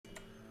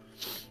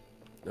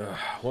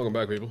Welcome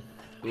back, people.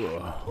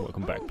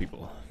 Welcome back,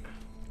 people.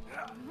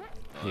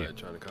 Yeah,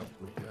 trying to cover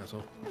me,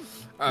 asshole.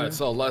 Alright,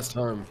 so last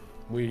time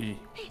we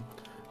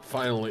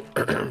finally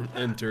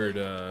entered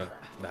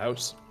the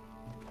house.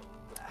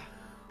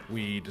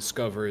 We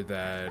discovered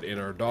that in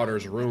our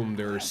daughter's room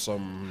there's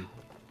some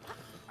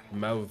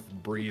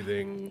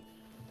mouth-breathing,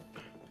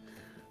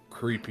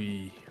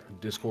 creepy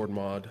Discord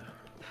mod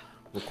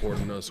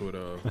recording us with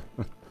a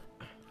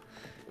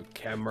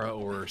camera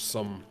or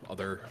some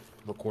other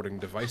recording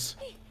device.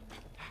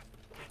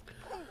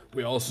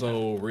 We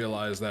also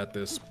realized that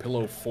this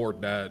pillow fort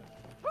that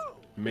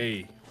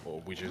May,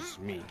 well, which is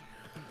me,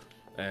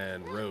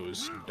 and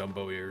Rose,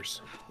 Dumbo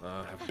Ears,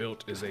 have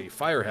built is a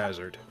fire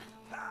hazard.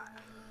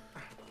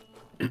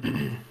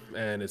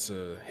 And it's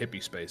a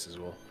hippie space as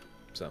well.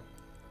 So,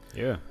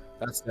 yeah.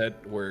 That said,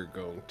 we're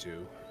going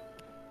to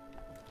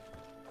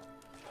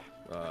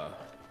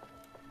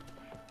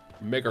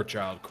make our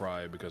child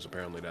cry because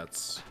apparently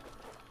that's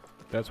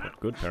what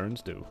good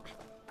parents do.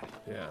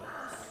 Yeah.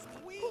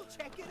 Sweet,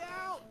 check it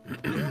out.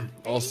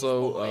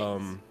 Also,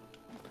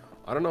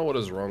 I don't know what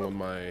is wrong with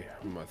my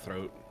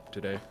throat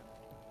today.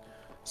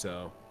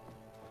 So,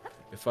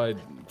 if I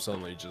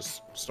suddenly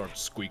just start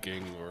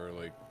squeaking or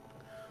like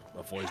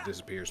my voice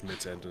disappears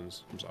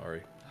mid-sentence, I'm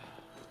sorry.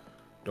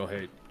 Don't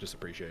hate, just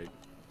appreciate.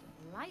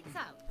 Lights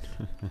out.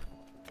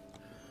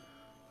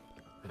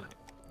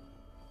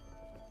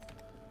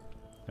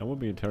 That would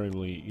be a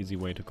terribly easy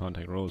way to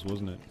contact Rose,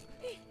 wasn't it?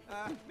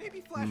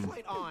 Maybe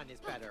flashlight on is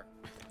better.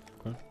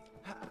 Okay.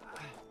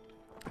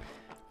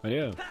 But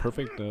yeah,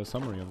 perfect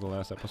summary of the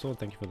last episode.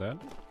 Thank you for that.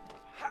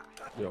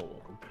 You're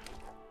welcome.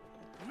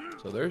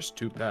 So there's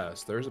two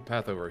paths. There's a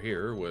path over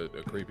here with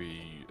a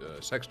creepy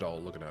sex doll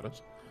looking at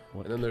us.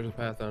 What? And then there's a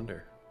path down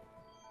there.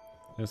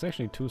 There's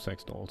actually two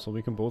sex dolls, so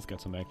we can both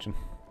get some action.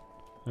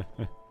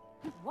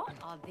 What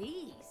are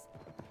these?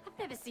 I've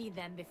never seen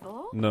them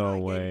before. No I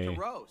gave way. it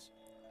to Rose.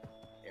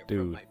 They're Dude.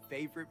 from my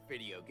favorite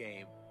video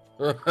game.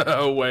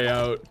 Way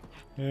out.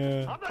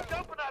 Yeah. I'm not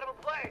jumping out of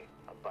a plane.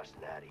 I'm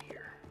busting out of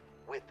here,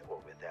 with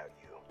or without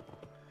you.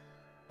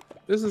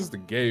 This is the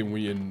game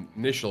we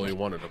initially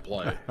wanted to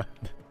play.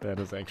 That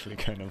is actually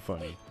kind of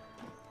funny.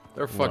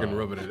 They're fucking Wow.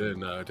 rubbing it in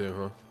now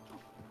too,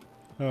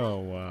 huh? Oh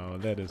wow,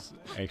 that is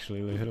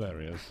actually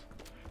hilarious.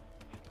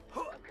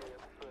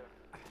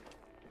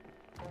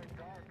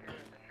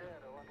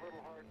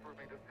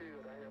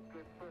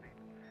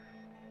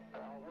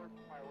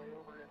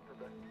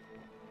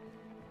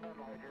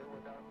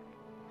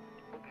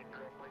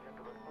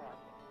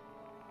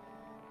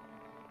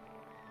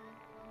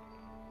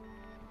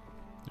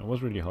 It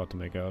was really hard to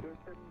make out.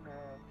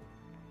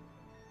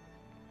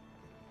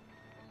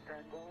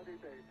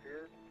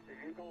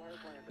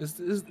 Is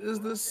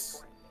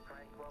this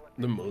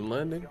the moon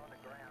landing?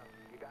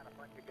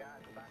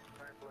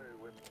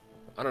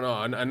 I don't know.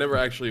 I never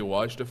actually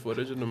watched the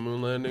footage of the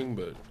moon landing,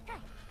 but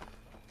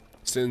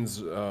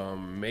since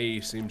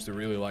May seems to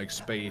really like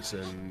space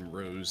and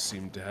Rose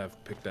seemed to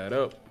have picked that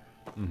up,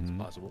 it's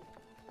possible.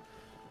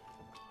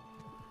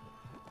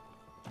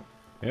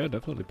 Yeah,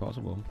 definitely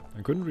possible.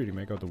 I couldn't really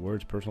make out the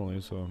words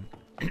personally, so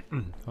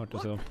hard to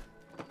tell.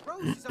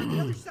 Rose is on the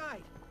other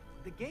side.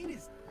 The gate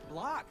is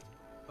blocked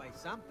by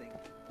something.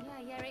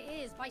 Yeah, it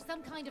is. By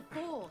some kind of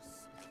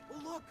force.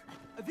 Oh, look,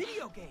 a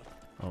video game.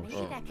 Oh, Maybe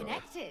Oh, they're no.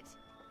 connected.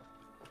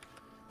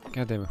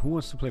 God damn it, who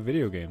wants to play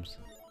video games?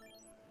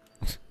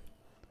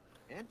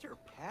 Enter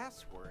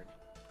password.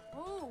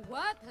 Oh,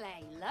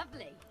 wordplay.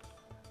 Lovely.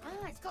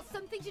 Ah, it's got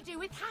something to do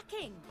with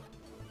hacking.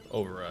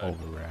 Override.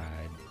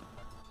 Override.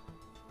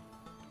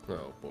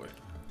 Oh boy.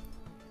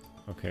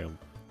 Okay,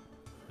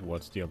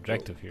 what's the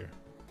objective here?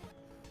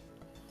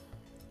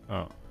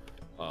 Oh,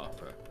 Ah,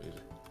 okay, easy.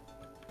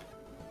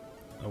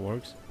 that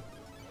works.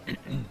 Okay,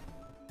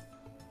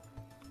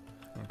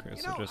 You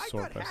so know, just I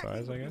sort thought by hacking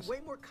size, I would be guess. way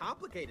more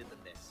complicated than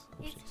this.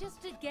 It's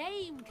just a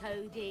game,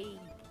 Cody.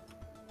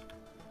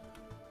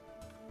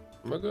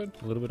 Am I good?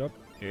 A little bit up?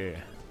 Yeah.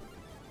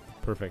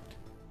 Perfect.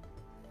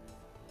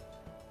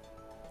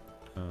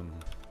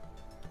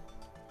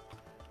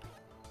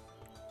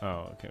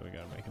 Oh, okay, we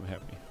gotta make him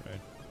happy, right?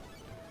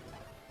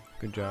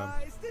 Good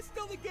job. Is this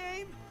still the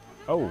game?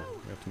 Oh,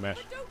 we have to mash.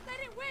 But don't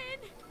let it win.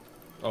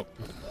 Oh,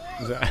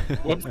 Is that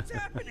whoops. What's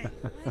happening?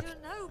 I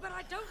don't know, but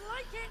I don't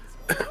like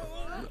it.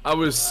 I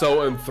was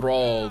so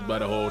enthralled by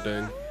the whole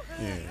thing.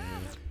 Yeah,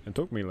 it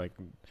took me like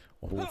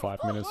a whole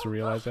 5 minutes to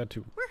realize that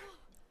too.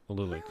 A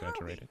little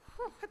exaggerated.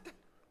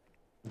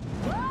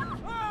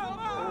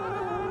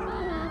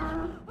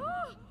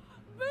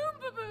 Boom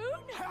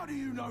Baboon! How do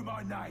you know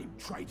my name,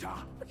 traitor?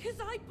 Because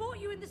I bought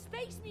you in the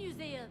Space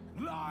Museum.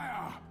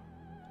 Liar!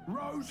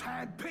 Rose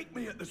handpicked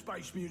me at the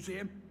Space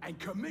Museum and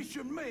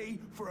commissioned me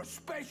for a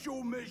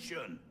special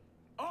mission.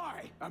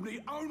 I am the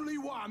only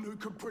one who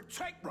can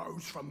protect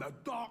Rose from the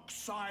dark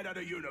side of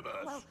the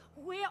universe. Well,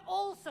 we're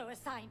also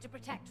assigned to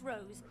protect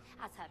Rose.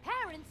 As her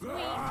parents, we...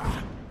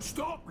 Ah,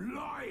 stop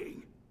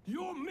lying!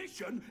 Your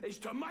mission is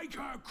to make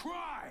her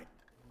cry.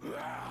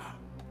 Ah.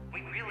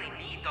 We really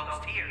need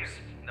those tears.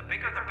 The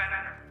bigger the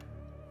better.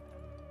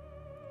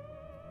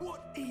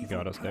 What evil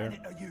got us there.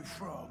 planet are you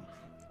from?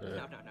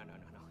 No.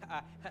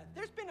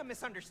 There's been a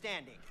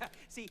misunderstanding.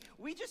 See,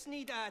 we just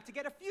need to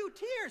get a few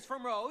tears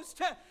from Rose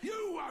to...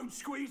 You won't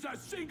squeeze a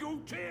single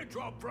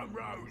teardrop from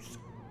Rose.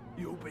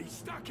 You'll be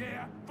stuck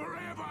here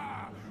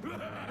forever.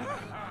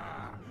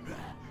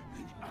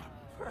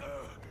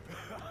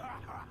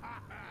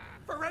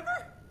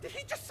 Forever? Did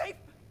he just say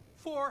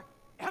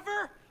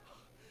forever?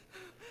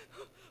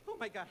 Oh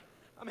my God,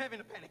 I'm having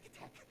a panic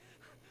attack.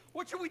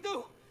 What should we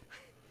do?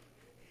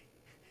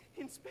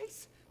 In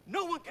space,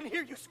 no one can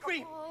hear you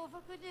scream. Oh, for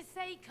goodness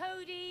sake,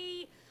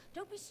 Cody.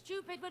 Don't be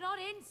stupid. We're not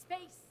in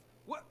space.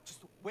 What?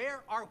 Just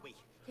where are we?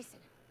 Listen,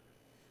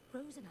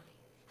 Rose and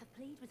I have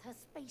played with her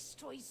space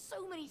toys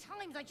so many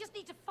times. I just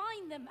need to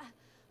find them.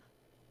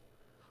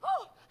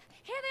 Oh,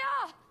 here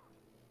they are.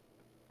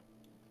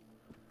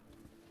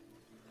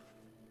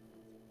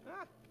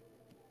 Ah.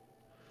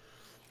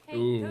 Hey,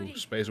 Ooh, Cody,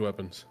 space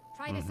weapons.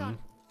 try this on.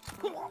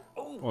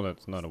 Oh,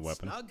 that's not a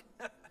weapon. Snug.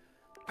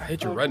 I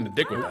hit you right in the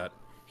dick with that.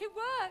 It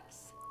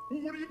works.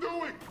 What are you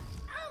doing?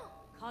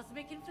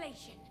 Cosmic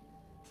inflation.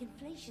 The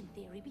inflation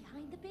theory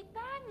behind the Big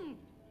Bang.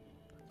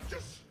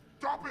 Just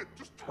stop it.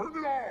 Just turn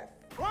it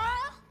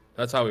off.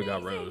 That's how we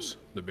got Rose,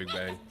 the Big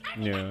Bang.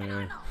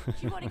 Yeah. Do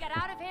you want to get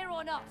out of here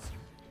or not?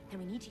 Then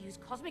we need to use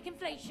cosmic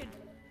inflation.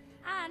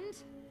 And...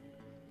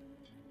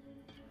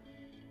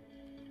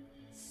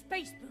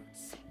 space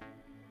boots.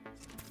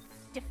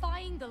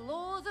 Defying the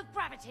laws of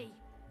gravity.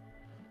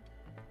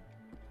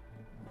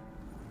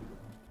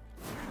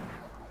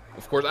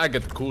 Of course, I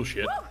get the cool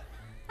shit.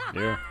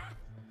 Yeah,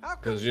 How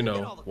come 'Cause, you know,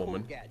 get all the cool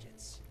woman.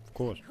 gadgets? of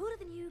course. Cooler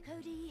than you,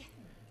 Cody.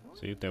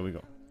 See, there we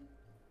go.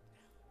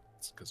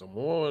 It's because I'm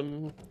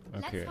one.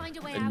 Okay. Let's find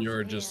a way out And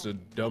you're of just here.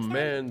 a dumb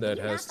man that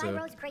has to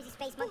Rose, crazy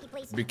space monkey,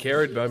 please. be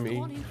carried by She's the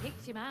one me. who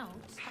picked him out.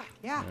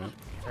 Yeah.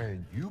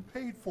 And you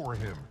paid for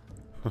him.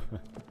 It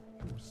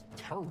was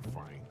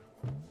terrifying.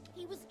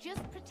 He was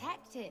just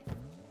protective.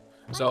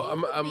 So Like, it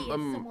would be if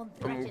someone I'm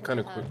threatened kind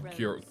to of hurt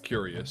Rose.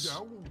 curious.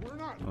 Yeah, we're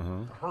not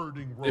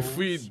hurting Rose. If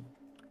we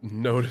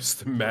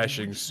noticed the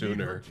mashing Need her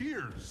sooner,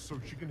 tears so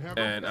she can have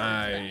her and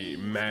I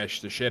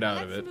mashed the shit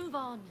out of Let's it, move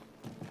on.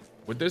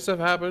 would this have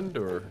happened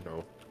or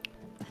no?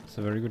 It's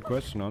a very good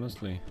question,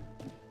 honestly.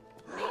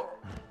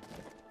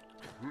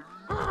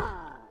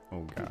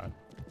 Oh god.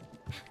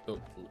 Oh,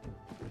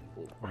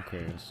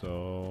 Okay,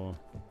 so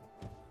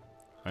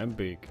I'm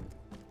big.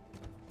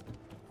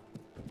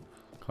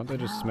 Can't I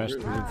just smash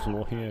through the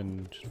floor here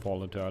and just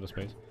fall into outer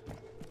space?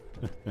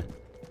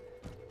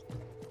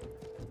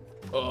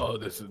 oh,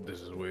 this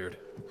is weird.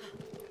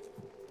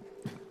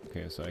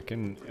 Okay, so I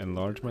can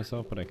enlarge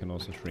myself, but I can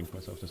also shrink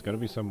myself. There's gotta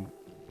be some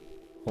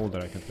hole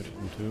that I can fit it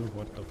into.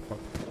 What the fuck?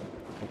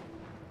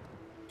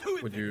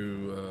 Would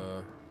you,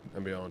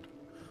 and beyond,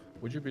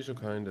 would you be so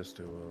kind as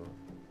to,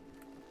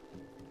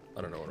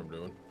 I don't know what I'm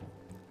doing.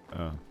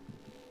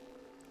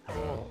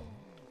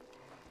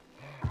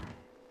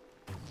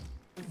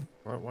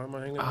 Why am I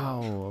hanging?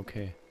 Oh,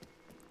 okay.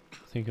 I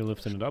think you're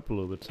lifting it up a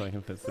little bit so I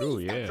can fit through,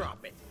 yeah.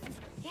 Drop it.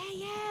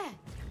 Yeah.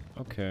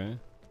 Okay.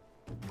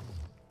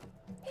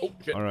 Oh,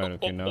 shit. Alright, Oh,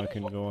 okay, oh, now I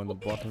can go on the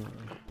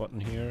button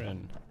here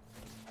and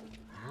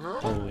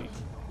holy,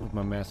 with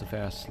my massive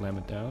ass slam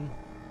it down.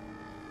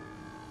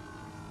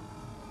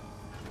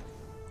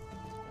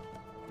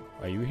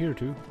 Are you here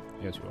too?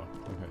 Yes, you are.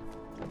 Okay.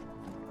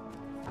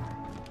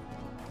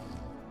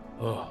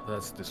 Oh,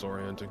 that's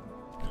disorienting.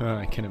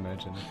 I can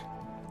imagine.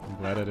 I'm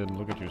glad I didn't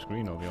look at your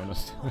screen, I'll be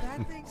honest.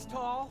 That thing's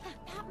tall.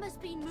 That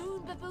must be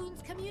Moon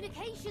Baboon's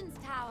communications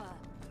tower.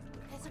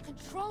 There's a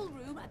control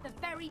room at the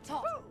very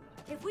top.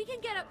 If we can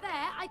get up there,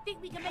 I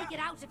think we can make it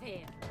out of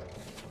here.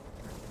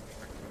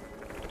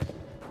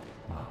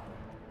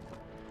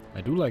 I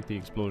do like the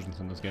explosions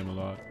in this game a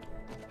lot.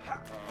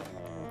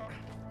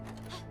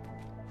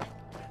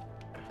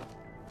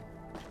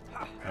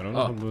 I don't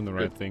know if I'm doing the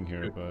right thing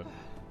here, but...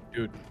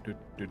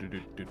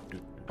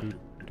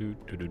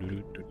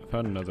 I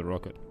found another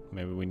rocket.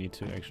 Maybe we need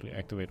to actually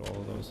activate all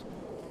of those.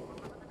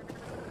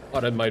 Oh,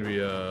 that might be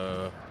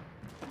An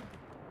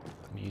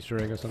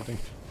Easter egg or something?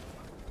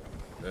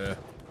 yeah,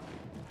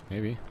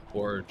 Maybe.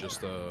 or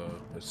just a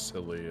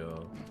silly.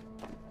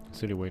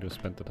 Silly way to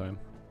spend the time.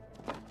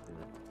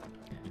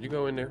 Did you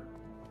go in there?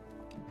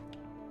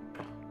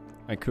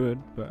 I could,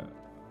 but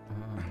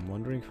I'm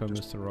wondering if I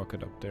missed the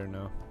rocket up there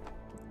now.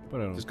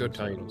 But I don't Just go think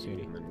so, I tiny don't see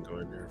any. and then go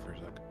in there for a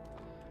sec.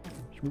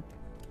 Swoop.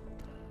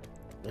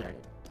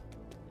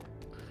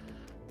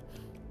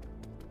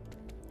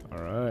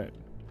 Alright.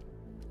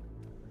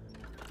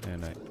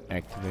 And I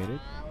activate it.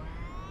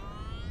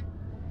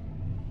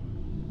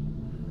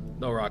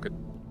 No rocket.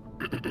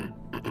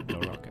 No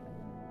rocket.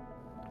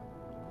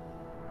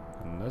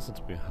 Unless it's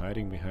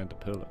hiding behind the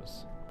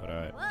pillars. But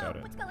I doubt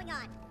it. What's going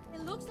on?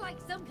 It looks like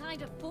some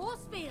kind of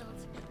force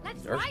field.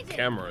 Let's There's ride it. But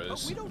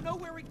cameras. we don't know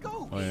where it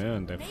goes. Oh yeah,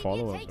 and they Maybe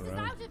follow it us takes us around.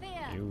 out of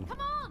here. Ew. Come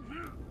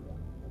on.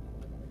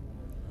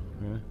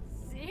 Yeah.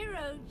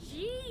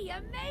 0G,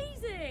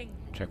 amazing.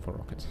 Check for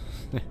rockets.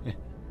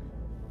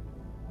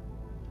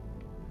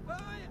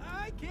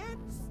 I can't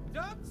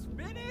stop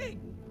spinning.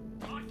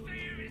 My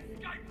fear is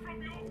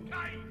from your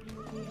cage,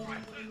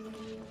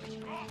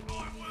 traitors! Mark my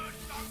words,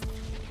 son,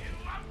 you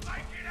won't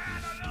make it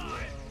out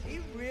alive! He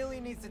really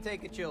needs to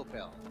take a chill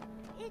pill.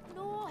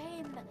 Ignore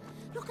him.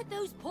 Look at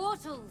those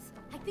portals.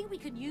 I think we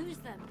can use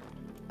them.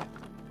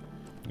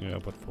 Yeah,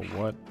 but for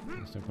what?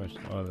 That's the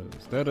question. Oh,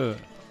 is that a...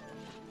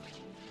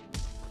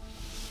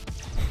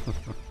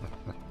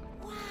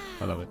 Wow.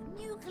 I love it.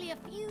 Nuclear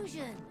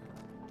fusion.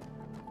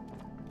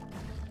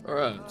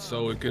 Alright,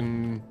 so we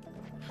can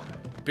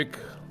pick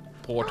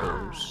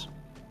portals.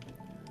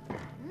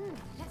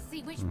 Let's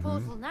see which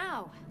portal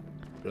now.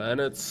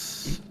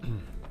 Planets.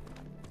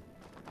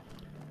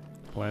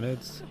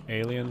 Planets?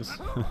 Aliens?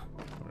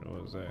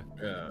 What was that?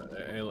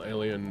 Yeah,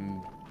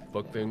 alien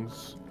book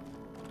things.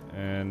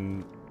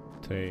 And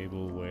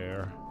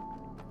tableware.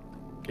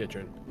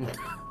 Kitchen.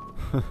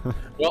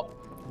 Well,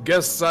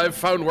 guess I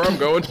found where I'm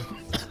going.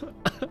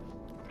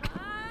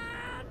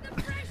 Ah,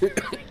 the pressure is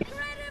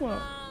incredible.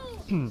 Wow.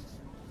 Ooh,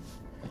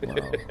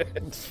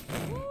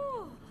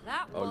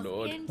 that Oh, was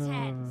Lord.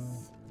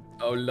 intense.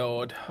 Oh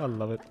lord. I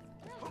love it.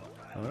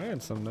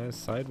 Alright, some nice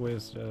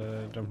sideways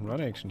jump and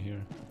run action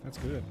here. That's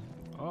good.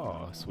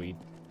 Oh, sweet.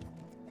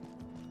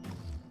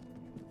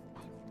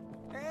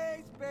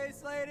 Hey,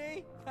 space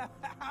lady!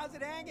 How's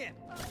it hanging?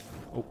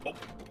 Oh,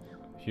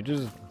 you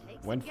just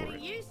Takes went some for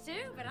getting it. used to,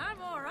 but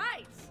I'm all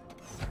right.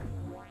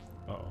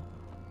 Uh-oh.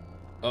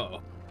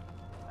 Uh-oh.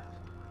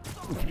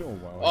 Oh,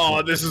 wow.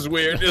 Oh, this is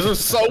weird. This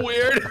is so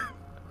weird.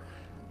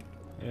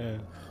 Yeah.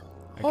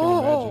 I can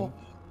imagine.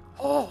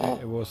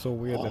 It was so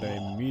weird that I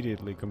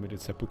immediately committed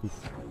seppuku.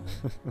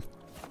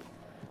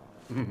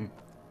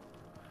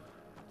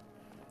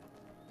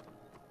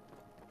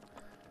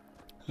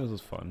 This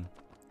is fun.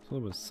 It's a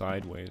little bit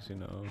sideways, you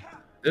know.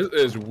 This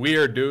is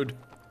weird, dude.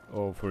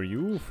 Oh, for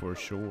you? For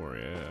sure,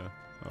 yeah.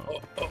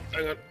 Oh, Oh,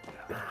 hang on.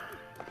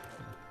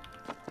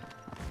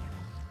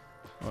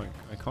 oh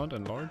I can't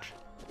enlarge?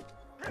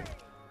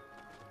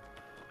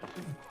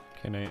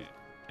 Can I...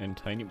 And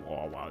tiny...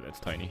 Oh, wow, that's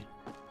tiny.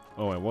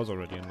 Oh, I was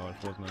already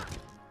enlarged, wasn't I?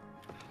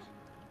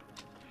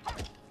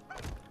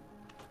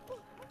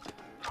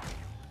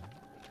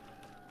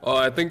 Oh,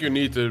 I think you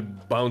need to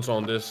bounce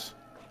on this.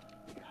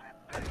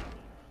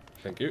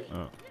 Thank you.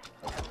 Oh.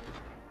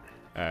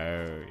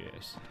 Oh,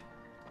 yes.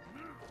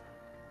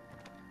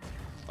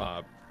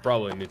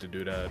 Probably need to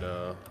do that.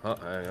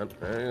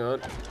 Hang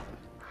on.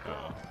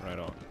 Oh, right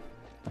on.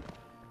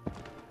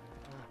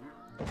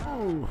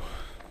 Oh.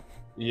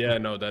 Yeah,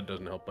 no, that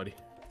doesn't help, buddy.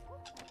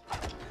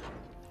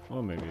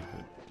 Well, maybe it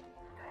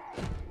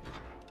could.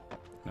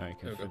 Now I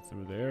can Okay. fit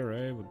through there,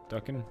 right? With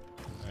ducking.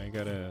 I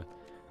gotta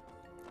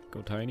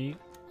go tiny.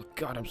 Oh,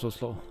 God, I'm so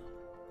slow.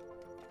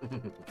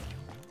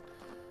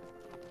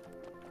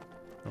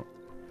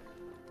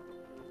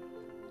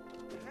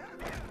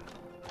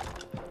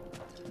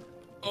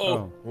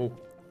 Oh. Oh.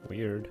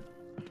 Weird.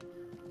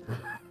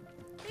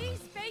 These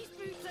space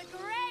boots are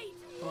great.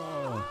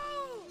 Oh.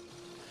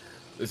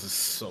 This is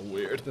so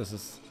weird. This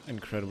is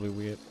incredibly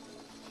weird.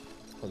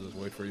 I'll just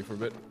wait for you for a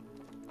bit.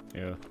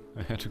 Yeah,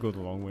 I had to go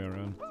the long way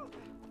around.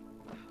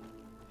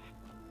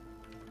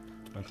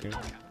 Okay.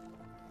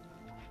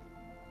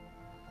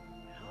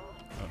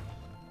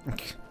 Oh.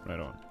 Right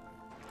on.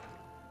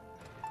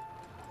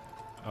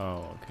 Oh,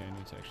 okay, I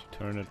need to actually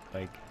turn it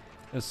like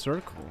a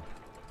circle.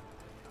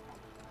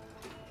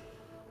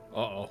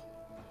 Uh-oh.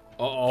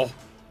 Uh-oh.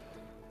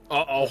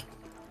 Uh-oh.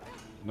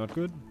 Not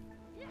good?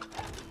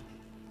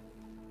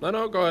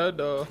 No, go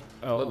ahead. Oh,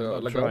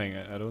 I'm let go. trying.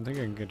 I don't think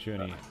I can get you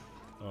any.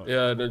 Oh,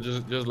 Yeah, then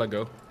just let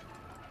go.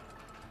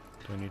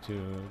 do I need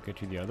to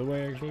get you the other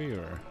way actually,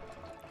 or?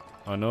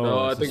 Oh no,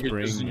 No, it's I think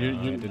a spring. you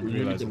I didn't need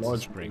realize to it's a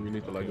launch, spring. you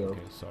need to okay, let go.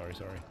 okay, sorry.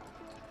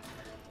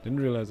 Didn't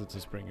realize it's a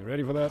spring. You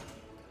ready for that?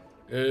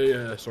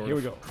 Yeah, sort Here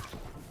of. we go.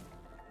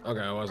 Okay,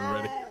 I wasn't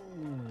ready.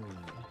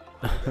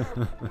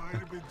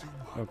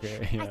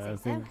 Okay, yeah, I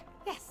think So.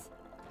 Yes.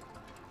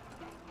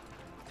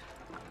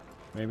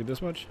 maybe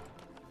this much.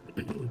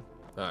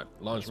 Alright,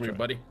 launch me, try.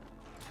 buddy.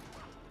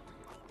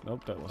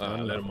 Nope, that was Let not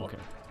enough. him off.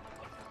 Okay.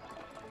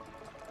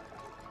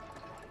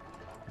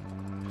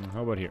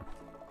 How about here?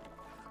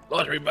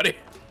 Launch me, buddy.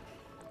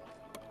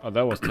 Oh,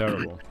 that was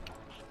terrible.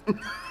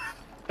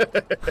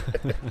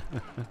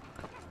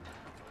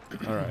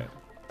 All right.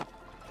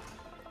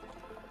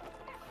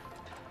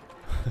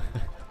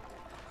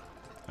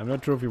 I'm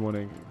not sure if you want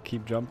to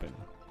keep jumping.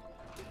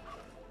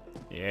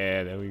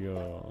 Yeah, there we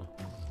go.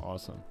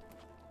 Awesome.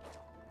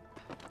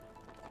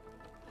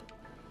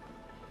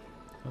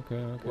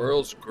 Okay.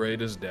 World's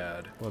greatest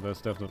dad. Well, that's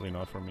definitely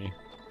not for me.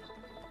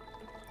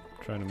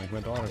 Trying to make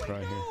my daughter cry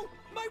here. No!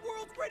 My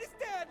world's greatest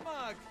dad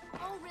mug!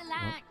 Oh,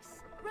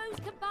 relax. Rose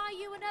can buy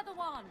you another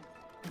one.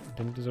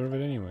 Didn't deserve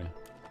it anyway.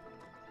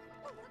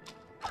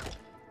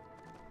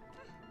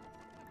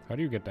 How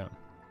do you get down?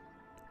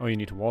 Oh, you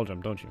need to wall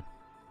jump, don't you?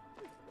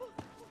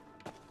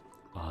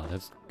 Ah,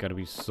 that's gotta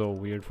be so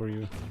weird for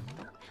you.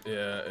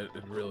 Yeah, it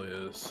really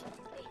is.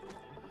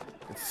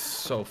 It's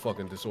so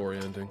fucking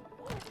disorienting.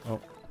 Oh,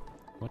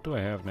 what do I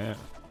have now?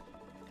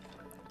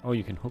 Oh,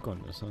 you can hook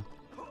on this, huh?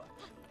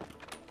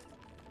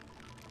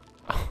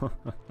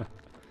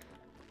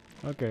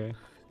 Okay.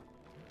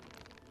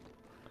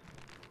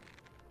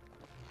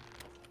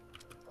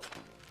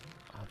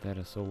 Oh, that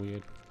is so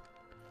weird.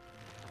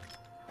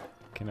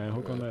 Can I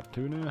hook on that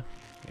too now?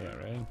 Yeah,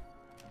 right.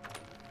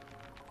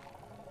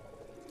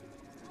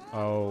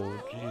 Oh,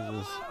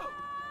 Jesus.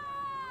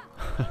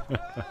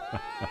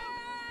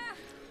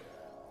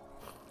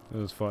 It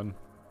was fun.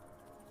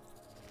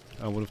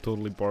 I would have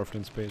totally barfed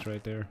in space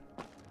right there.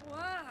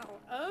 Wow,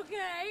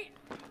 okay.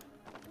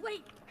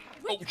 Wait,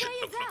 which way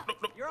is up?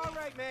 You're all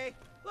right, May.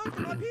 Look,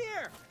 I'm up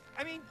here.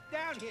 I mean,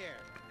 down here.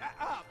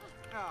 Up.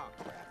 Oh,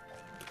 crap.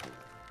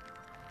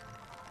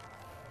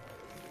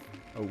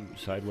 Oh,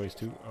 sideways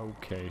too?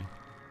 Okay.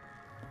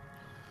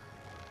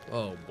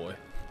 Oh boy.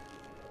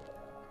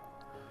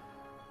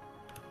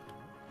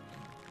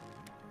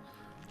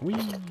 Whee!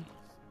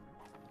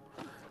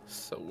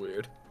 So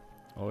weird.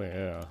 Oh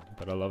yeah,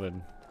 but I love it.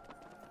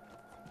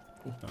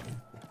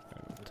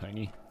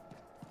 Tiny.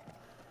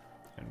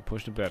 And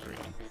push the battery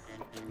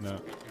in. No,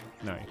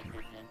 no you can.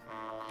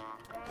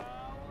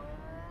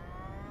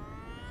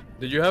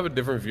 Did you have a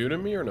different view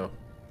than me or no?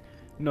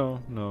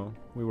 No, no,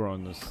 we were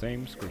on the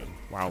same screen.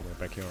 Wow, we're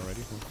back here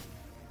already.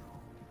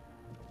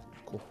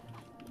 Cool.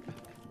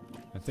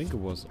 I think it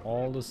was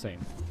all the same.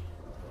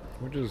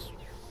 Which is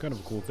kind of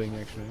a cool thing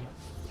actually.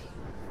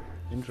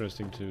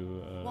 Interesting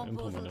to One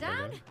implement portal it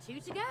down, like that. 2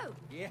 to go.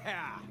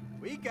 Yeah,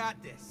 we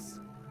got this.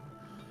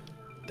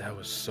 That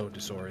was so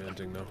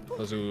disorienting though.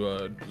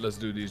 Let's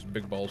do these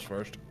big balls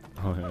first.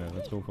 Oh yeah,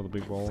 let's go for the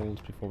big balls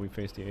before we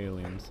face the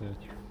aliens.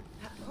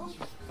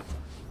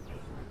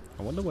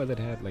 I wonder why that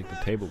had like the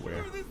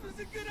tableware. This was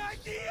a good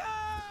idea.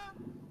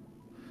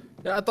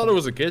 Yeah, I thought it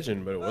was a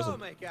kitchen, but it Oh wasn't.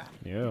 my God.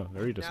 Yeah,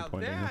 very Now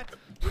disappointing. huh?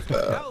 that was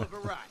a hell of a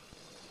ride.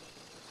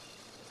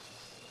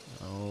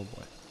 Oh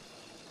boy.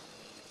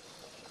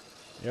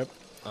 Yep.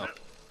 Oh.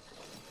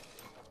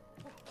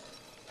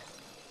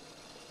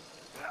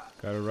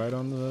 Got it right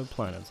on the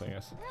planets, I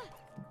guess.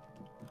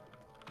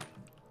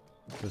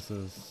 This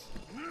is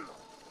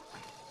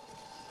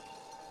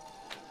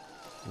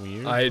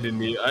weird. I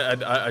didn't.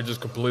 I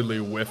just completely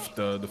whiffed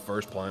the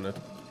first planet.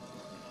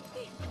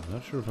 I'm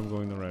not sure if I'm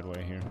going the right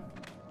way here.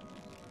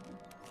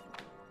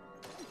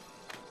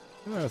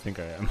 I think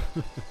I am.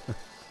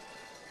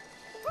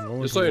 I'm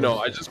going Just so you know,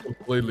 towards- I just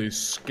completely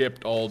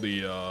skipped all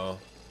the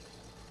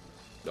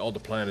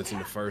planets in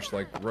the first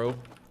like row.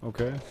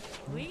 Okay.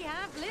 We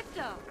have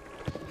liftoff.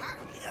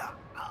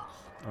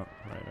 Oh,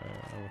 right.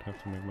 I would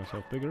have to make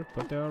myself bigger,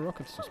 but there are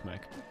rockets to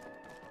smack.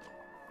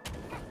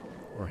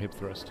 Or hip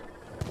thrust.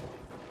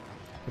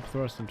 Hip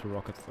thrust into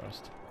rocket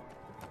thrust.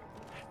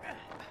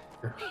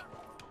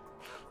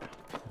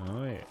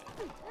 Oh yeah.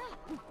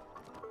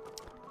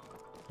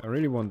 I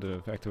really wonder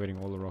if activating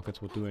all the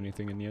rockets would do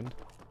anything in the end.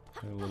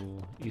 A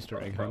little Easter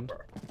egg hunt.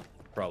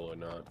 Probably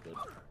not, but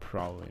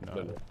Probably not.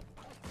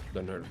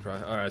 doesn't hurt to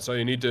try. All right, so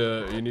you need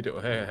to.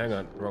 Hey, hang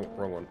on,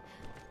 wrong one.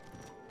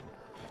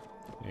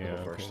 Yeah,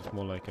 okay, first. it's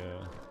more like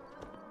a...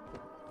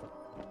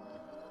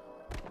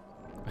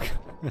 I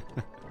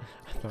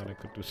thought I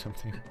could do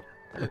something.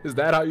 Is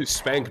that how you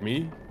spank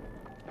me?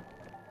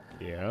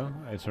 Yeah,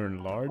 I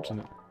turned large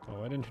and...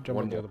 Oh, why didn't you jump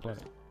One on the more. other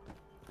planet?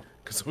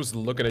 Because I was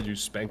looking at you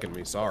spanking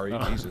me. Sorry,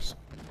 Oh. Jesus.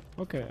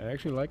 Okay, I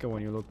actually like it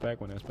when you look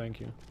back when I spank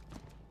you.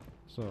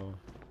 So...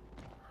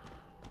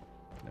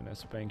 Then I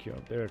spank you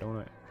up there,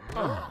 don't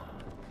I?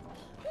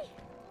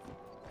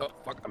 Oh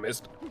fuck, I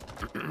missed.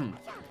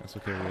 That's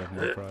okay, we have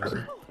more fries.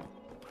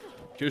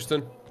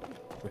 Houston,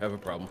 we have a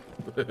problem.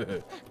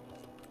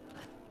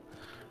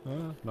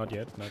 Not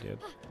yet, not yet.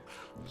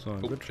 So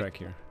on good track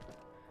here.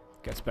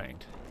 Get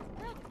spanked.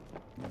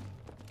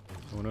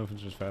 I wonder if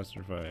it's just faster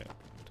if I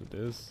do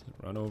this,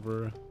 run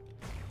over,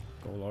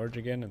 go large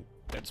again, and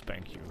then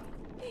spank you.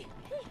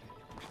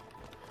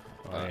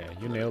 Oh yeah,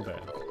 you nailed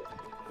that.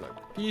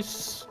 Like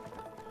this,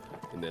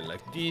 and then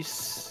like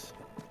this,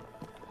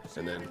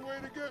 and then Way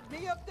to get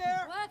Me up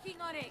there? Working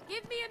on it.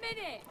 Give me a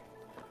minute.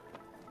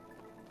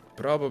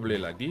 probably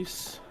like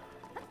this.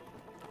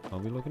 I'll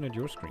be looking at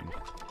your screen.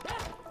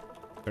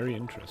 Very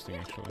interesting,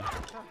 actually.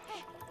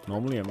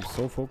 Normally I'm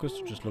so focused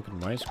to just look at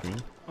my screen.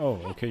 Oh,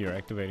 okay, you're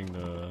activating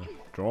the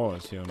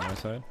drawers here on my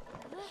side.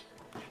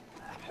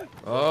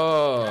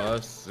 Oh, I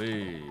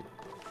see.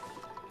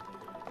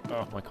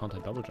 Oh, why can't I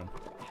double jump?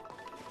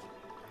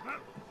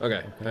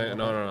 Okay, hey,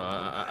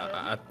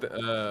 no.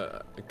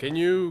 Can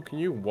you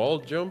wall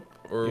jump,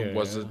 or Yeah,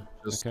 was yeah. it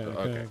just I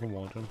okay? can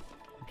wall jump.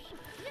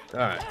 All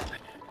right.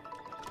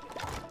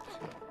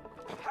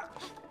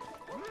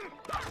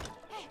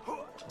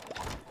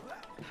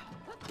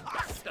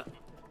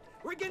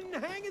 We're getting the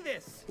hang of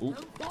this. Ooh.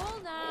 Don't fall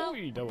now.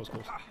 Oi, that was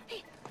close.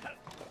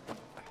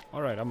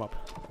 Alright, I'm up.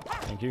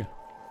 Thank you.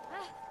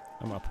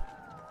 I'm up.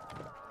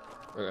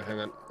 Okay, hang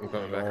on. I'm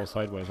coming You're all back.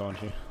 sideways,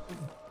 aren't you?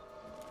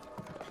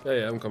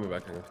 Yeah, I'm coming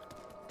back. Hang on.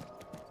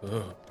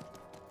 Ugh.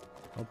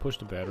 I'll push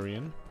the battery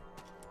in.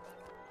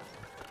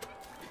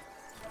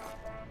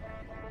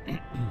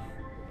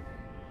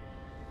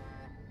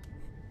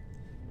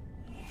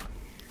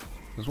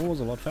 This one was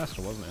a lot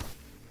faster, wasn't it?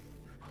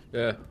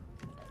 Yeah.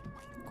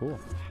 cool.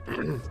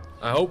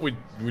 I hope we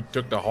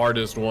took the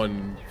hardest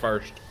one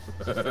first.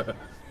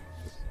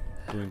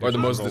 Or the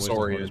most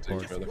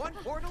disorienting. Just one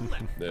portal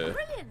left. Yeah,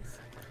 Brilliant.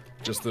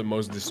 just the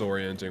most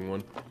disorienting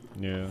one.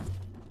 Yeah.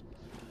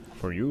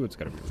 For you, it's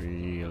gotta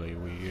be really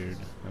weird.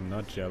 I'm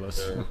not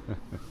jealous.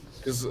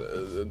 Because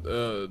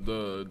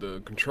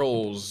the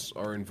controls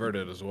are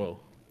inverted as well.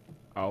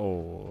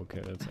 Oh,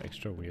 okay, that's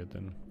extra weird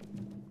then.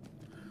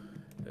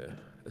 Yeah,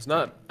 it's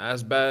not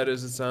as bad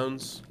as it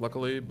sounds,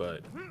 luckily,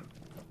 but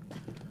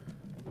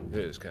it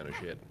is kind of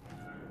shit.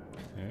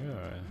 Yeah,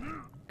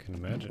 I can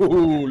imagine.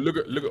 Ooh, look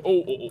at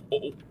oh.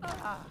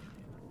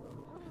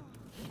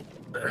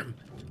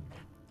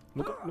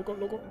 Look.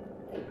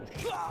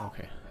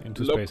 Okay,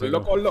 into space. I go.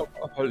 Look.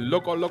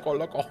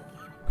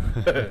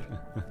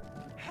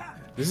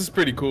 This is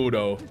pretty cool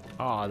though.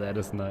 Oh, that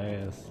is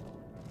nice.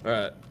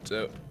 Alright,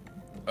 so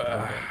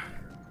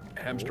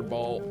hamster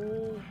ball.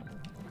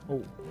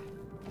 Oh.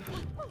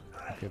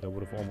 Okay, that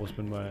would have almost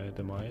been my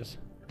demise.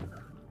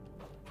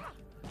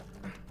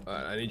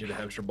 Alright, I need you to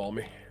hamster ball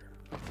me.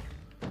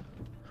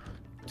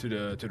 To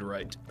the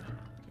right.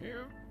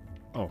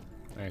 Oh,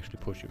 I actually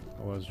push you.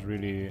 I was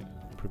really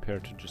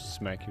prepared to just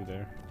smack you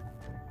there.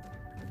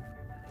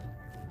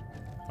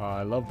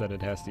 I love that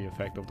it has the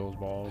effect of those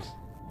balls.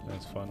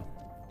 That's fun.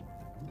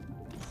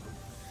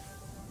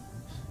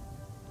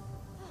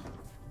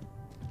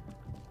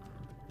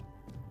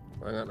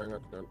 Hang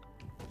on.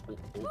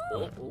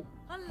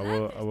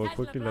 I will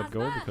quickly let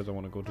go because I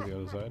want to go to the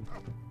other side.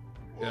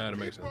 Yeah, that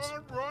makes sense.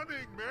 Keep on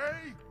running,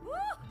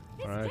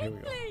 May. Alright, here we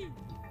go.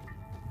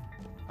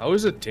 How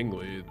is it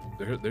tingly?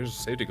 There's a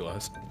safety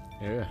glass.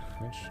 Yeah,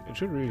 it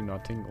should really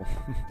not tingle.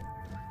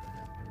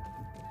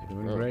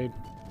 You're doing Oh. great.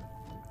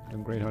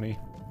 Doing great, honey.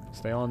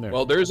 Stay on there.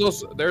 Well, there's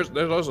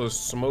also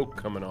smoke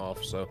coming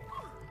off, so.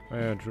 Oh,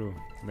 yeah, true.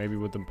 Maybe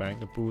with the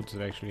boots,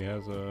 it actually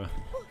has a,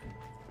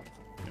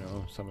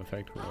 some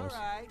effect for All us.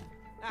 right.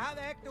 Now how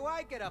the heck do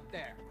I get up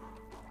there?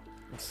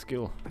 It's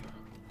skill.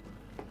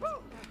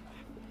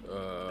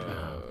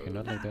 Okay,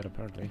 not like that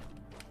apparently.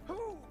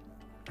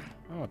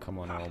 Oh, come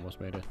on, I almost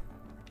made it.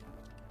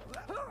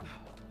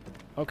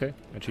 Okay,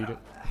 I cheated.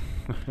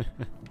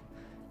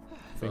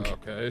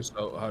 Okay,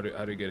 so how do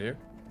you get here?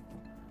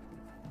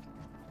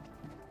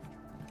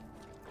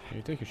 Can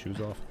you take your shoes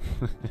off?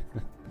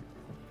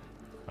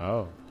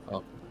 Oh.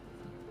 Oh.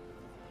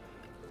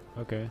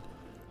 Okay.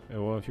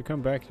 Well, if you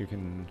come back, you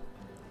can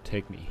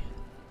take me.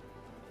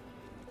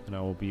 And I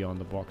will be on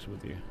the box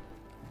with you.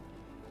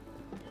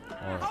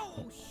 Or,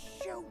 Oh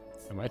shoot!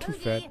 am I too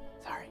fat?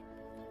 Sorry.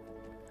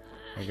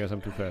 I guess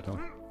I'm too fat, huh?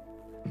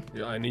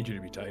 Yeah, I need you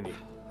to be tiny,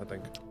 I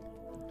think.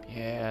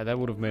 Yeah, that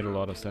would have made a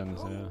lot of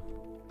sense, yeah.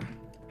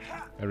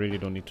 I really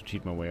don't need to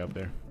cheat my way up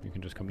there. You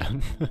can just come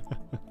down.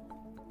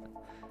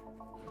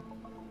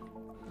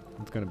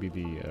 It's gonna be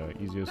the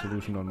easier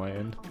solution on my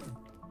end.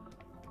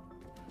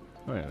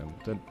 Oh yeah,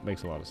 that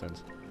makes a lot of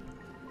sense.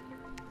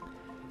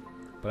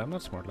 But I'm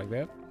not smart like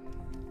that.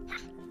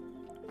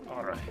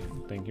 Alright,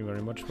 thank you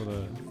very much for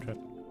the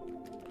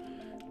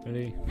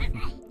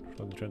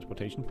for the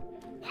transportation.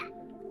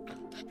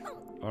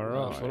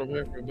 Alright. Put over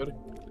here for everybody.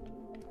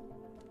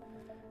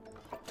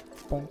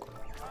 Bonk.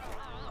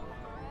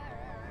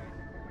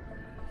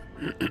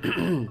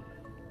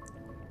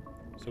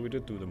 So we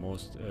did do the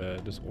most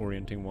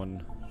disorienting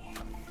one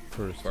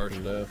first.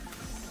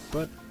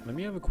 But let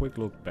me have a quick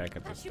look back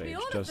at the That should be stage.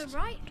 all of Just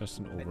them, right? just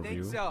an I think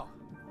overview. so.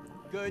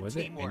 Good Were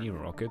there teamwork. any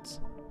rockets?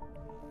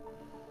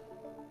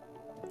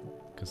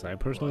 Because I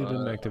personally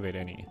didn't activate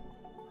any.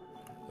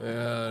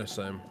 Yeah,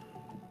 same.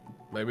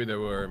 Maybe they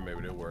were,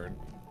 maybe they weren't.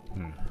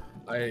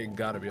 I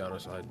gotta be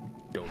honest, I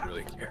don't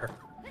really care.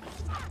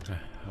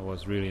 I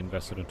was really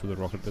invested into the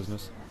rocket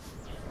business.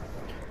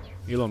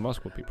 Elon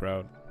Musk would be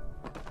proud.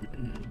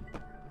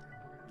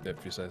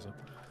 If you say so.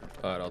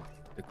 Alright, I'll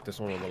pick this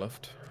one on the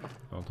left.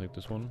 I'll take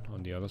this one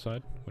on the other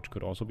side, which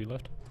could also be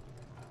left.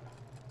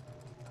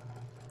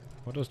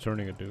 What does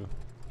turning it do?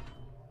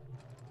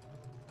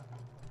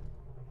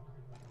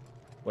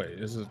 Wait,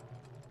 is it?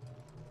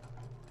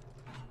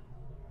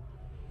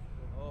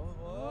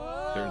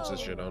 Turns this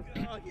shit on.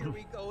 Oh, here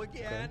we go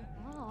again.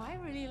 Oh, I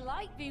really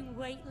like being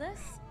weightless.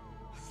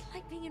 It's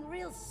like being in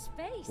real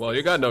space. Well, you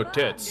It's got no fun.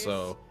 tits,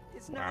 so.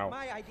 It's not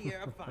my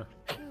idea of fun.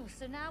 Oh,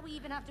 so now we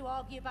even have to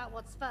argue about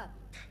what's fun.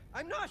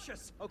 I'm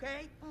nauseous,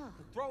 okay? Oh.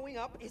 Throwing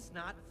up is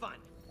not fun.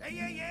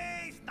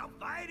 Hey, stop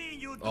fighting,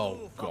 you two.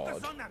 Oh, Focus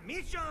God. on the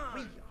mission.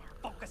 We are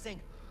focusing.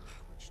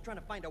 We're just trying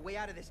to find a way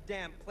out of this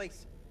damn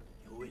place.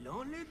 You will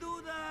only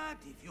do that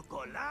if you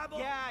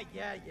collaborate.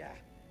 Yeah.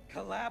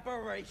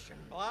 Collaboration.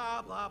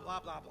 Blah, blah, blah,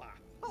 blah, blah.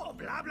 Oh,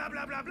 blah, blah,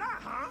 blah, blah, blah,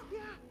 huh?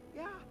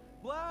 Yeah.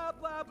 Blah,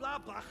 blah, blah,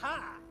 blah,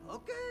 ha.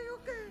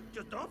 Okay.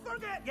 Just don't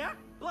forget, yeah?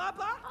 Blah,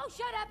 blah. Oh,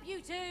 shut up,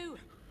 you two!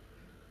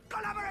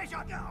 Collaboration,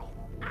 go.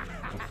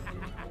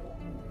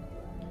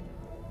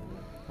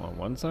 On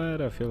one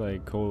side, I feel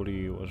like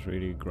Cody was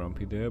really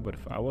grumpy there, but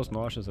if I was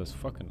nauseous as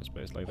fuck in a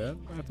space like that,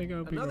 I think I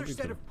would be Another grumpy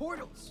set too. of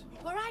portals.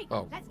 All right,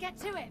 Oh. let's get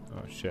to it.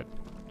 Oh shit.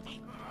 You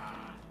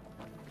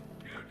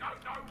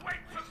don't know when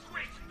to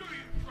switch, do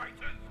you,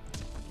 traitors?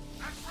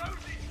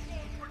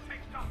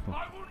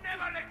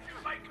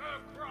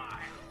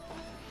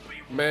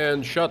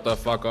 Man, shut the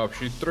fuck up.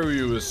 She threw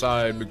you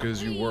aside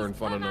because you Please weren't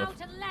fun come enough.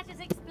 out and let us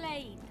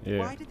explain. Yeah.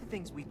 Why did the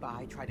things we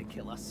buy try to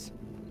kill us?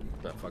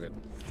 Nah, fuck it.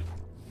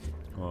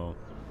 Oh.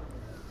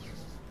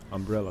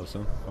 Umbrellas,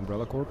 huh?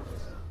 Umbrella Corp?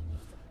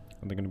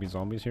 Are there gonna be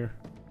zombies here?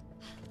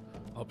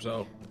 Hope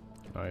so.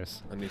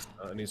 Nice.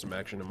 I need some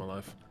action in my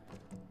life.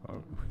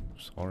 Oh,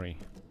 sorry.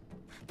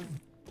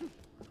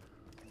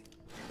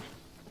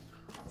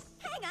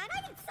 Hang on,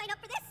 I didn't sign up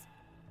for this.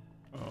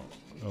 Oh.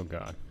 Oh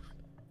god.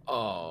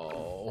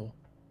 Oh.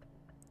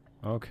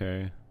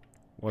 Okay.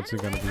 What's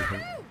it gonna be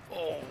for?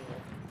 Oh,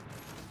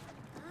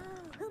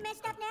 who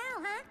messed up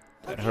now, huh?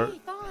 That Okay,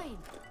 hurt. fine.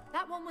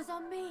 That one was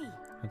on me.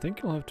 I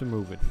think you'll have to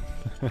move it.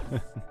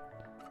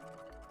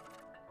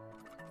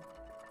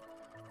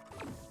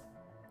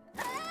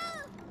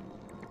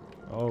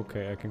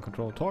 Okay, I can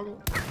control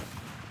toggle.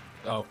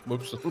 Oh,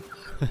 whoops.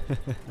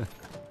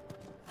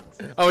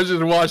 I was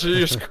just watching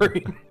your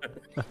screen.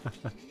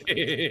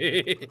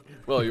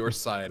 Well, your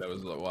side I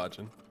was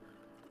watching.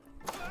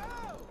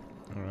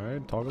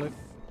 Alright, toggle it.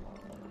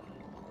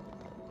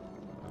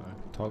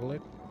 Toggle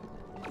it.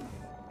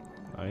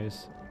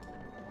 Nice.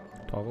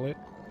 Toggle it.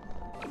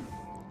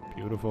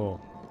 Beautiful.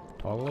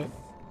 Toggle it.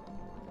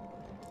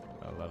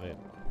 I love it.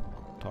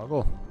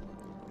 Toggle.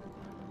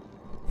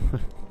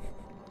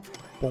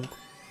 Bonk.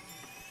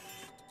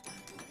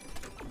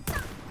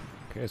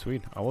 Okay,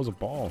 sweet. I was a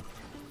ball.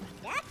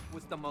 That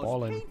was the most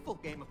Ballin'. painful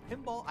game of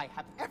pinball I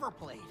have ever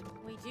played.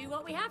 We do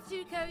what we have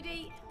to,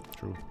 Cody.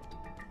 True.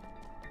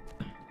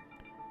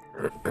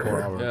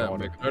 For our Yeah, daughter.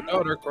 make her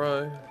daughter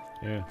cry.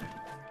 Yeah.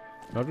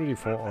 Not really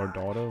for our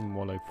daughter,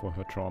 more like for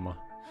her trauma.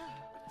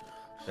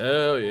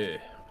 Hell yeah.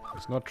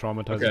 It's not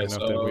traumatizing Okay, enough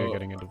that we are so-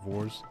 getting a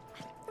divorce.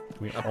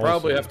 We I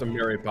probably also- have to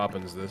Mary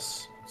Poppins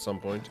this at some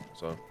point,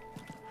 so.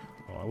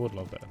 Oh, I would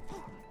love that.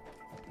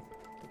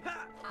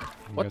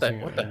 I'm What the-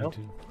 guessing what I the need hell?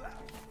 to-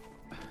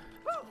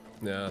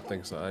 Yeah, I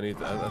think so.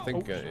 I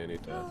think I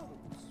need to. Oh,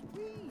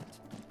 sweet.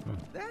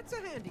 That's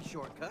a handy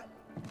shortcut.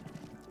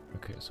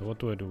 Okay, so what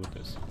do I do with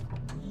this?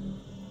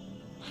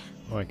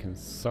 Oh, I can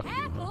suck you,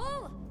 huh?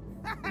 Apple!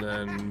 And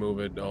then move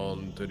it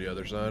on to the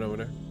other side over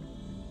there.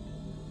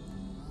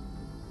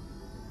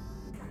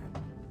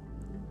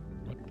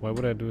 What? Why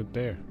would I do it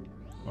there?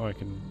 Oh, I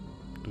can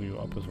do you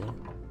up as well.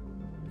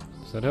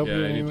 Does that help Yeah,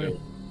 you I need anyway?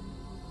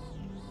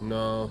 to.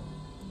 No.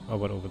 Oh,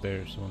 but over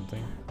there is one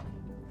thing.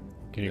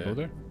 Can you Yeah. go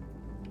there?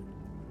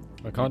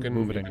 I can't can-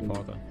 move it you any can-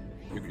 farther.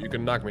 You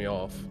can knock me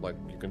off. Like,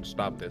 you can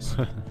stop this.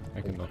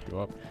 I can knock you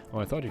up. Oh,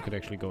 I thought you could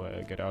actually go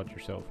get out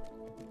yourself.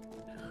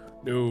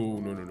 No,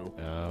 no, no, no.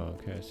 Oh,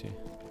 okay, I see.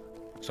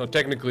 So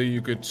technically,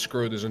 you could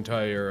screw this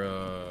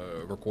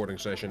entire recording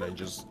session and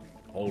just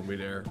hold me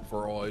there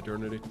for all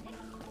eternity.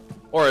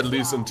 Or at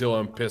least until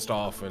I'm pissed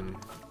off and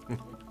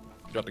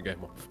shut the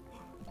game off.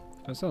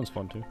 That sounds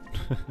fun too.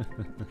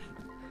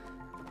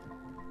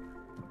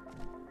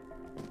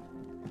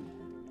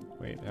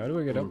 Wait, how do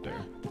I get up there?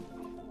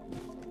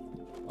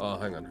 Oh,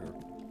 hang on here.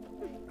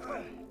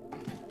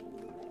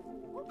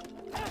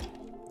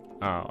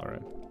 Ah,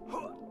 alright.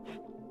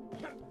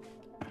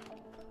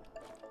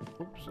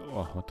 Oops,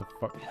 oh, what the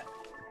fuck?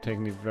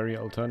 Taking the very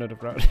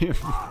alternative route here.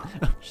 Oh,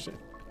 shit.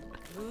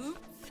 Oops.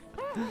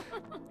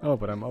 Oh,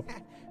 but I'm up.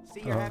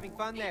 See, you're having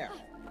fun there.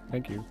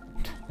 Thank you.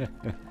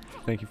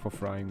 Thank you for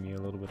frying me a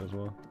little bit as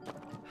well.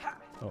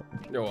 Oh,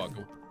 You're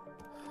welcome.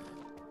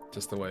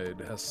 Just the way it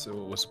was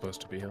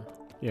supposed to be, huh?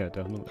 yeah,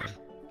 definitely.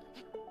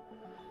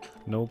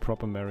 No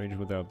proper marriage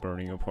without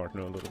burning your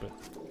partner a little bit.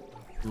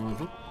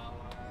 Mm-hmm.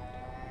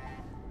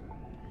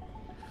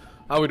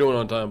 How we doing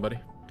on time, buddy?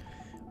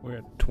 We're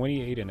at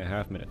 28 and a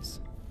half minutes.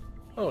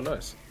 Oh,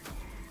 nice.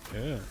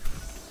 Yeah.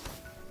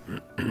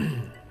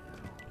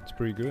 It's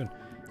pretty good.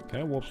 Can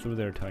I warp through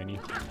there, Tiny?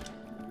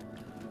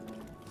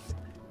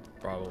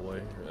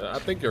 Probably. I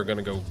think you're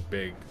gonna go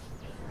big.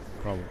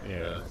 Probably,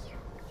 yeah.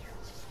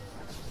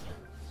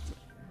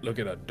 Look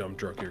at that dump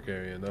truck you're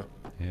carrying, though.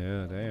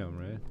 Yeah, damn,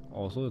 right?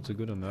 Also, it's a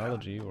good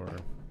analogy, or... is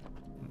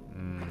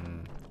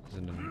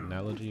it an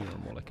analogy, or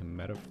more like a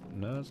metaphor?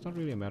 No, it's not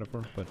really a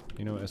metaphor, but,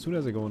 you know, as soon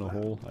as I go in a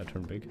hole, I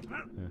turn big.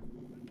 Yeah.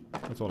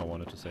 That's all I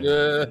wanted to say.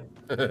 Yeah.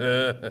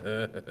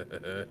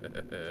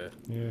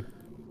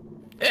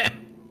 Yeah.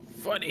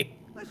 Funny.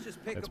 Let's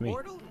just pick That's a me.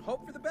 portal and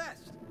hope for the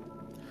best.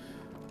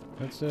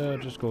 Let's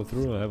just go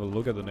through and have a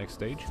look at the next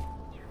stage.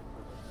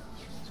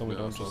 So we Yeah,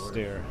 don't so just we're-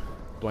 stare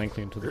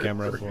blankly into the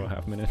camera for a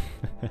half minute.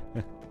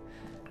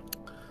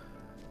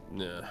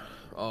 Yeah.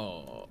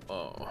 Oh.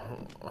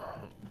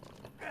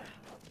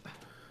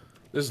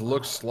 This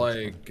looks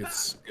like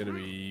it's gonna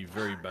be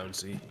very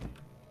bouncy.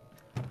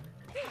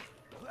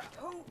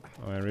 Oh,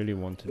 I really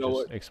want to You know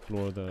just what?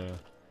 explore the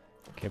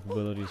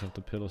capabilities of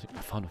the pillows.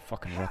 I found a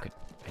fucking rocket.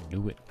 I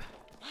knew it.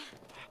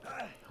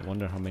 I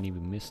wonder how many we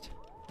missed.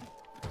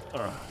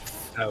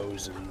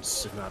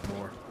 Thousands, if not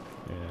more.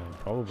 Yeah,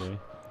 probably.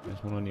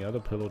 There's one on the other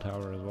pillow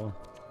tower as well.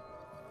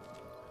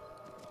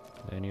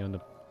 Any on the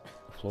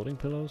floating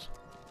pillows?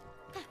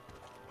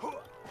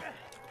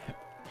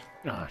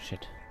 Ah,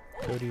 shit.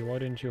 Cody, why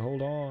didn't you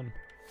hold on?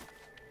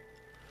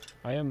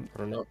 I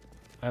don't know.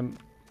 I'm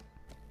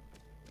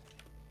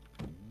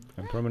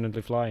I'm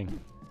permanently flying.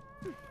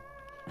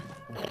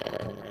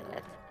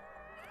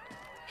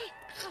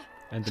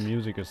 And the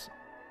music is...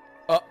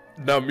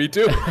 No, me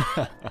too.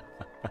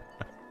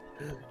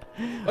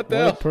 What the What a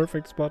hell?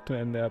 perfect spot to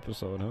end the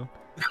episode, huh?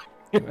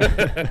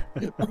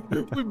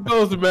 We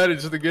both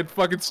managed to get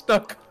fucking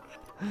stuck.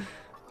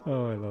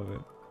 Oh, I love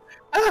it.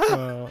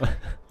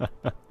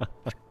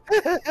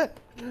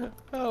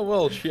 Oh,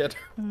 well, shit.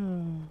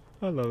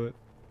 I love it.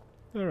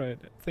 Alright,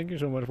 thank you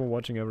so much for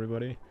watching,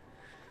 everybody.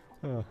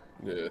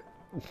 Yeah.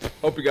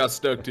 Hope you got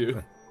stuck,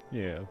 too.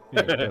 Yeah,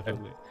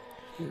 definitely.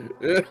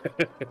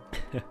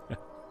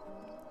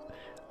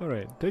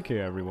 Alright, take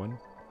care, everyone.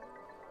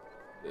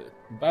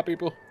 Bye,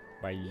 people.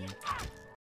 Bye.